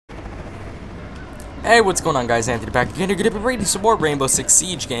Hey, what's going on, guys? Anthony back again. You're gonna be reading some more Rainbow Six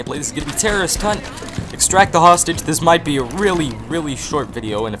Siege gameplay. This is gonna be Terrorist Hunt. Extract the hostage. This might be a really short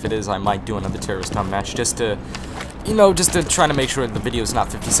video, and if it is, I might do another Terrorist Hunt match just to, just to try to make sure the video is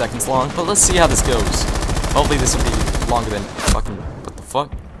not 50 seconds long. But let's see how this goes. Hopefully this will be longer than fucking, what the fuck?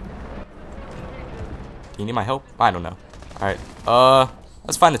 Do you need my help? I don't know. Alright,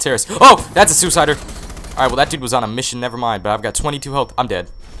 let's find the terrorist. Oh, that's a suicider. Alright, well that dude was on a mission, never mind, but I've got 22 health. I'm dead.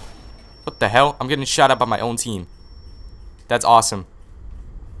 What the hell? I'm getting shot at by my own team. That's awesome.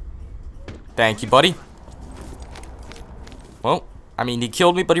 Thank you, buddy. Well, I mean, he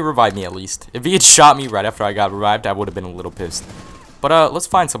killed me, but he revived me at least. If he had shot me right after I got revived, I would have been a little pissed. But, let's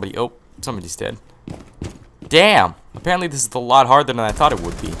find somebody. Oh, somebody's dead. Damn! Apparently this is a lot harder than I thought it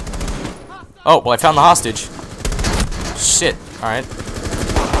would be. Oh, well, I found the hostage. Shit. Alright.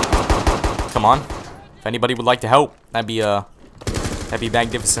 Come on. If anybody would like to help, that'd be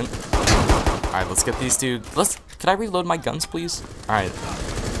magnificent. Alright, let's get these dudes. Can I reload my guns, please? Alright.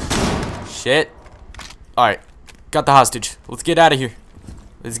 Shit. Alright. Got the hostage. Let's get out of here.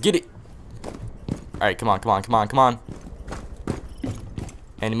 Let's get it. Alright, come on.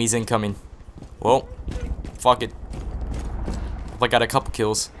 Enemies incoming. Whoa. Fuck it. I got a couple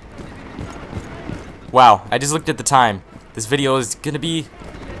kills. Wow, I just looked at the time. This video is gonna be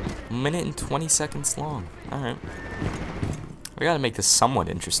 1 minute and 20 seconds long. Alright. We gotta make this somewhat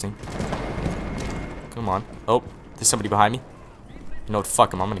interesting. Come on. Oh, there's somebody behind me. You know what?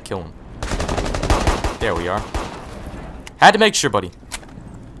 Fuck him. I'm gonna kill him. There we are. Had to make sure, buddy.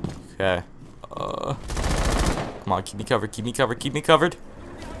 Okay. Come on, keep me covered.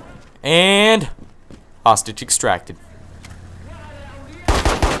 And hostage extracted.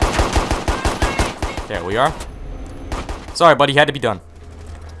 There we are. Sorry, buddy. Had to be done.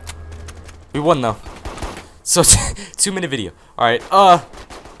 We won, though. So, 2-minute video. Alright,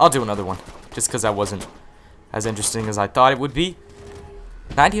 I'll do another one. Just because that wasn't as interesting as I thought it would be.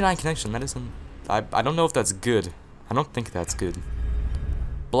 99 connection, that isn't... I don't know if that's good. I don't think that's good.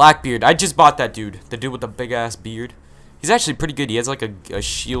 Blackbeard. I just bought that dude. The dude with the big-ass beard. He's actually pretty good. He has, like, a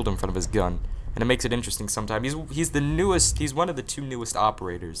shield in front of his gun. And it makes it interesting sometimes. He's the newest... He's one of the 2 newest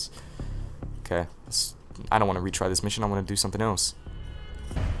operators. Okay. I don't want to retry this mission. I want to do something else.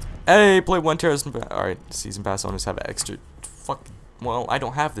 Hey, play one terrorist. Alright, season pass owners have extra. Fuck. Well, I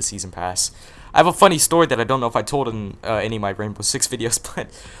don't have the season pass. I have a funny story that I don't know if I told in any of my Rainbow Six videos,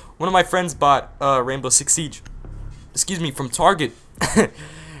 but one of my friends bought Rainbow Six Siege. Excuse me, from Target.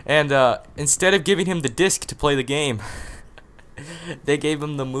 And instead of giving him the disc to play the game, they gave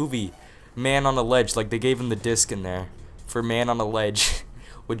him the movie Man on a Ledge. Like, they gave him the disc in there for Man on a Ledge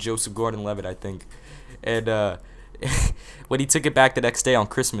with Joseph Gordon-Levitt, I think. And when he took it back the next day on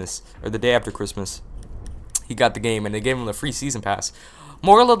Christmas, or the day after Christmas, he got the game, and they gave him the free season pass.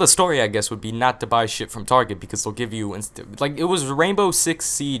 Moral of the story, I guess, would be not to buy shit from Target, because they'll give you, like, it was Rainbow Six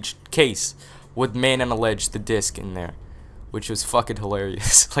Siege case with Man on a Ledge, the disc in there, which was fucking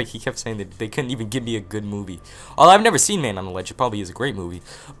hilarious. Like, he kept saying that they couldn't even give me a good movie. Although I've never seen Man on a Ledge, it probably is a great movie.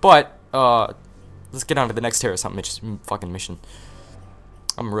 But, let's get on to the next terrorist hunt fucking mission.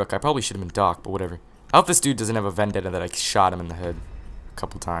 I'm Rook. I probably should have been Doc, but whatever. I hope this dude doesn't have a vendetta that I shot him in the head a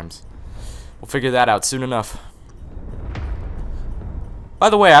couple times. We'll figure that out soon enough. By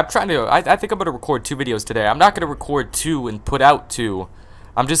the way, I'm trying to... I think I'm going to record 2 videos today. I'm not going to record 2 and put out 2.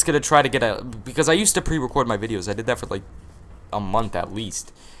 I'm just going to try to get a... Because I used to pre-record my videos. I did that for like a month at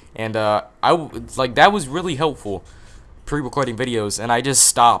least. And that was really helpful, pre-recording videos. And I just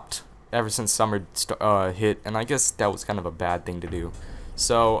stopped ever since summer hit. And I guess that was kind of a bad thing to do.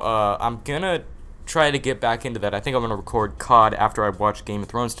 So I'm going to try to get back into that. I think I'm going to record COD after I watch Game of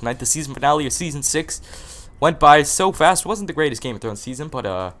Thrones tonight. The season finale of Season 6 went by so fast. It wasn't the greatest Game of Thrones season, but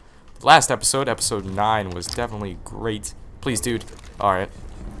the last episode, episode 9, was definitely great. Please, dude. Alright.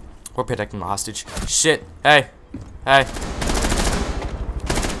 We're protecting the hostage. Shit. Hey. Hey.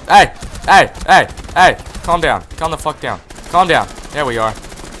 Hey. Hey. Hey. Hey. Calm down. Calm the fuck down. Calm down. There we are.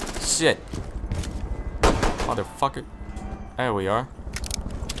 Shit. Motherfucker. There we are.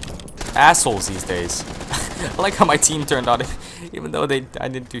 Assholes these days. I like how my team turned on it, even though I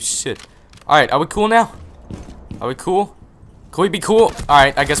didn't do shit. Alright, are we cool now? Are we cool? Can we be cool?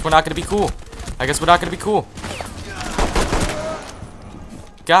 Alright, I guess we're not gonna be cool.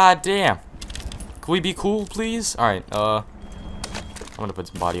 God damn. Can we be cool, please? Alright, I'm gonna put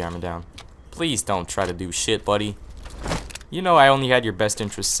some body armor down. Please don't try to do shit, buddy. You know I only had your best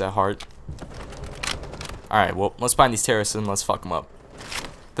interests at heart. Alright, well, let's find these terrorists and let's fuck them up.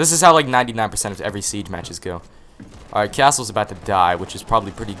 This is how like 99% of every siege matches go. Alright, Castle's about to die, which is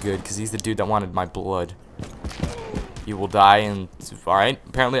probably pretty good, because he's the dude that wanted my blood. You will die, and... Alright,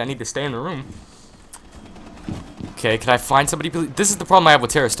 apparently I need to stay in the room. Okay, can I find somebody? This is the problem I have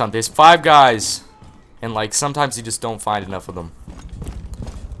with Terrorist Hunt. There's 5 guys, and like sometimes you just don't find enough of them.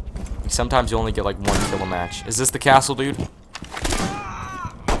 Sometimes you only get like 1 kill a match. Is this the castle dude?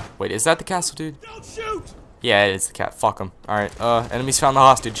 Wait, is that the castle dude? Don't shoot! Yeah, it's the cat. Fuck him. Alright, enemies found the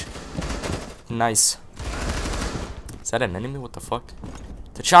hostage. Nice. Is that an enemy? What the fuck?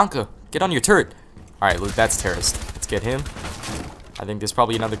 Tachanka, get on your turret. Alright, look, that's terrorist. Let's get him. I think there's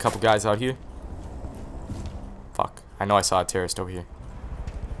probably another couple guys out here. Fuck. I know I saw a terrorist over here.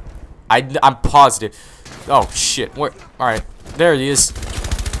 I'm positive. Oh, shit. Where? Alright. There he is.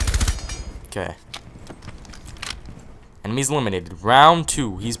 Okay. Enemies eliminated. Round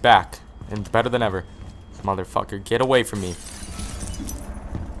 2. He's back. And better than ever. Motherfucker. Get away from me.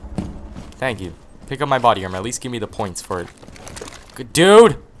 Thank you. Pick up my body armor. At least give me the points for it. Good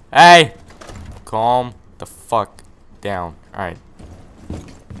dude! Hey! Calm the fuck down. Alright.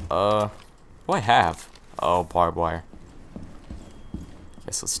 What do I have? Oh, barbed wire.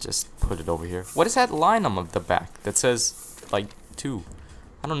 Guess let's just put it over here. What is that line on the back that says, like, 2?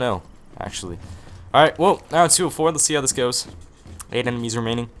 I don't know, actually. Alright, well, round 2 of 4. Let's see how this goes. 8 enemies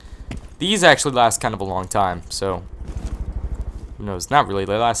remaining. These actually last kind of a long time, so... Who knows? Not really.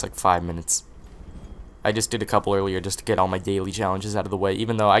 They last like 5 minutes. I just did a couple earlier just to get all my daily challenges out of the way,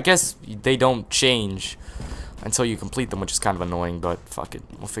 even though I guess they don't change until you complete them, which is kind of annoying, but fuck it.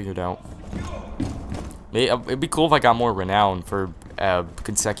 We'll figure it out. It'd be cool if I got more renown for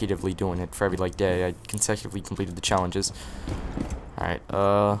consecutively doing it for every like day. I consecutively completed the challenges. Alright,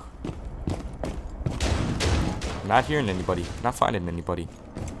 not hearing anybody. Not finding anybody.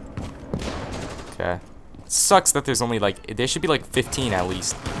 Okay. Sucks that there's only like, there should be like 15 at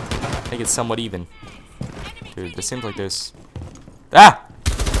least. I think it's somewhat even. Dude, this seems like there's... Ah!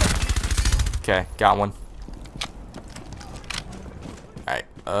 Okay, got one. Alright,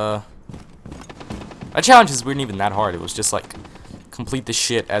 my challenges weren't even that hard. It was just like, complete the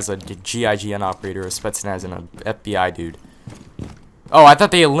shit as a GIGN operator, a Spetsnaz, and a FBI dude. Oh, I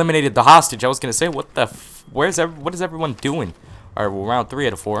thought they eliminated the hostage. I was gonna say, what the f... what is everyone doing? Alright, well, round 3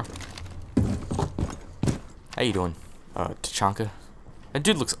 out of 4. How you doing, Tachanka? That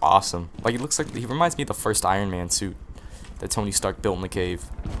dude looks awesome. Like, he reminds me of the first Iron Man suit that Tony Stark built in the cave.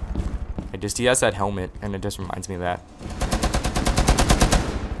 He has that helmet, and it just reminds me of that.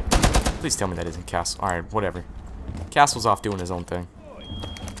 Please tell me that isn't Castle. Alright, whatever. Castle's off doing his own thing.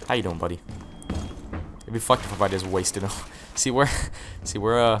 How you doing, buddy? It'd be fucked if I just wasted him. See, we're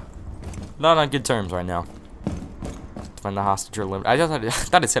not on good terms right now. Find the hostage or eliminate. I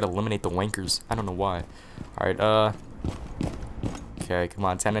thought it said eliminate the wankers. I don't know why. Alright, okay, come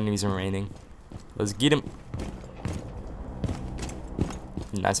on, 10 enemies remaining. Let's get him.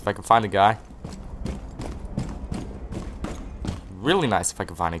 Nice if I can find a guy. Really nice if I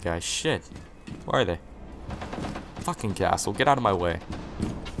can find a guy. Shit. Where are they? Fucking castle. Get out of my way.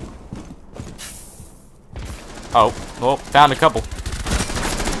 Oh, well, found a couple.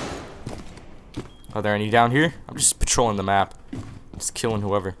 Are there any down here? I'm just patrolling the map. Just killing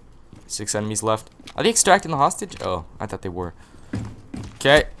whoever. 6 enemies left. Are they extracting the hostage? Oh, I thought they were.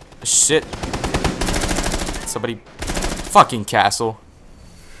 Okay. Shit. Somebody. Fucking castle.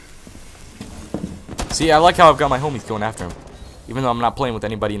 See, I like how I've got my homies going after him. Even though I'm not playing with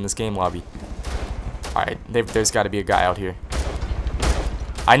anybody in this game lobby. Alright, there's got to be a guy out here.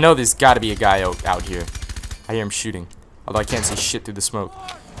 I know there's got to be a guy out here. I hear him shooting. Although I can't see shit through the smoke.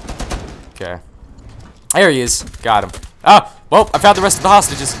 Okay. There he is. Got him. Ah! Well, I found the rest of the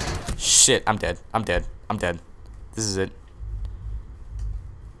hostages. Shit, I'm dead. I'm dead. I'm dead. This is it.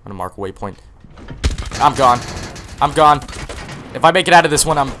 I'm gonna mark a waypoint. I'm gone. I'm gone. If I make it out of this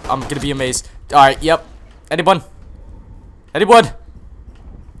one, I'm gonna be amazed. Alright, yep. Anyone? Anyone?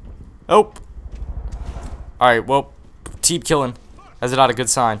 Oh. Alright, well, keep killing. That's not a good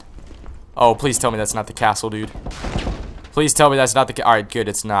sign. Oh, please tell me that's not the castle dude. Please tell me that's not the alright, good,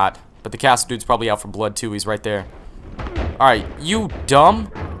 it's not. But the castle dude's probably out for blood too. He's right there. Alright, you dumb,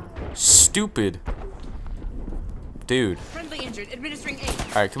 stupid dude. Friendly injured, administering aid.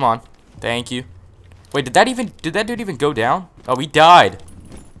 Alright, come on. Thank you. Wait, did that dude even go down? Oh, he died.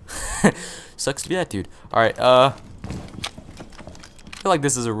 Sucks to be that dude. Alright, I feel like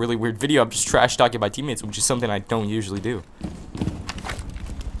this is a really weird video. I'm just trash talking my teammates, which is something I don't usually do.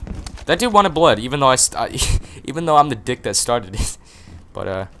 That dude wanted blood, even though even though I'm the dick that started it.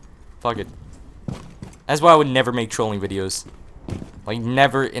 But fuck it. That's why I would never make trolling videos. Like,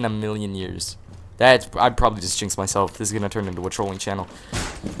 never in a million years. I'd probably just jinx myself. This is gonna turn into a trolling channel.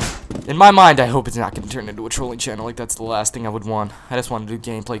 In my mind, I hope it's not gonna turn into a trolling channel. Like, that's the last thing I would want. I just want to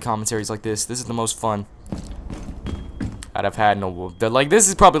do gameplay commentaries like this. This is the most fun that I've had in a while. Like, this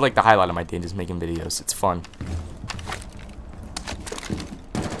is probably like the highlight of my day, just making videos. It's fun.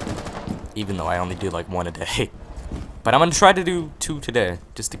 Even though I only do like 1 a day. But I'm gonna try to do 2 today,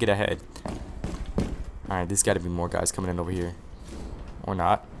 just to get ahead. Alright, there's gotta be more guys coming in over here. Or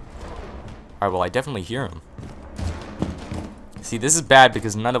not. Alright, well I definitely hear them. See, this is bad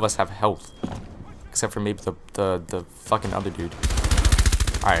because none of us have health. Except for maybe the fucking other dude.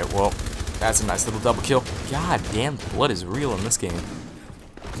 Alright, well, that's a nice little double kill. God damn, blood is real in this game.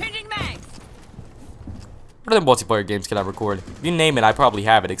 Changing mags. What other multiplayer games can I record? If you name it, I probably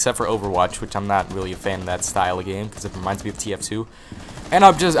have it, except for Overwatch, which I'm not really a fan of that style of game because it reminds me of TF2. And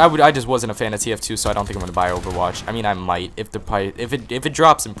I just wasn't a fan of TF2, so I don't think I'm gonna buy Overwatch. I mean, I might if it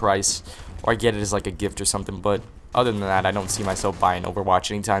drops in price, or I get it as like a gift or something. But other than that, I don't see myself buying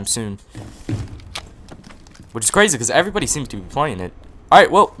Overwatch anytime soon. Which is crazy because everybody seems to be playing it. All right,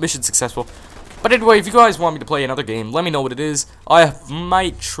 well, mission successful. But anyway, if you guys want me to play another game, let me know what it is. I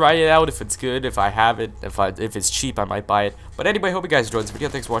might try it out if it's good, if I have it, if it's cheap, I might buy it. But anyway, hope you guys enjoyed this video.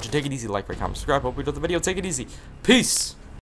 Thanks for watching. Take it easy, like, rate, comment, subscribe. Hope you enjoyed the video. Take it easy. Peace.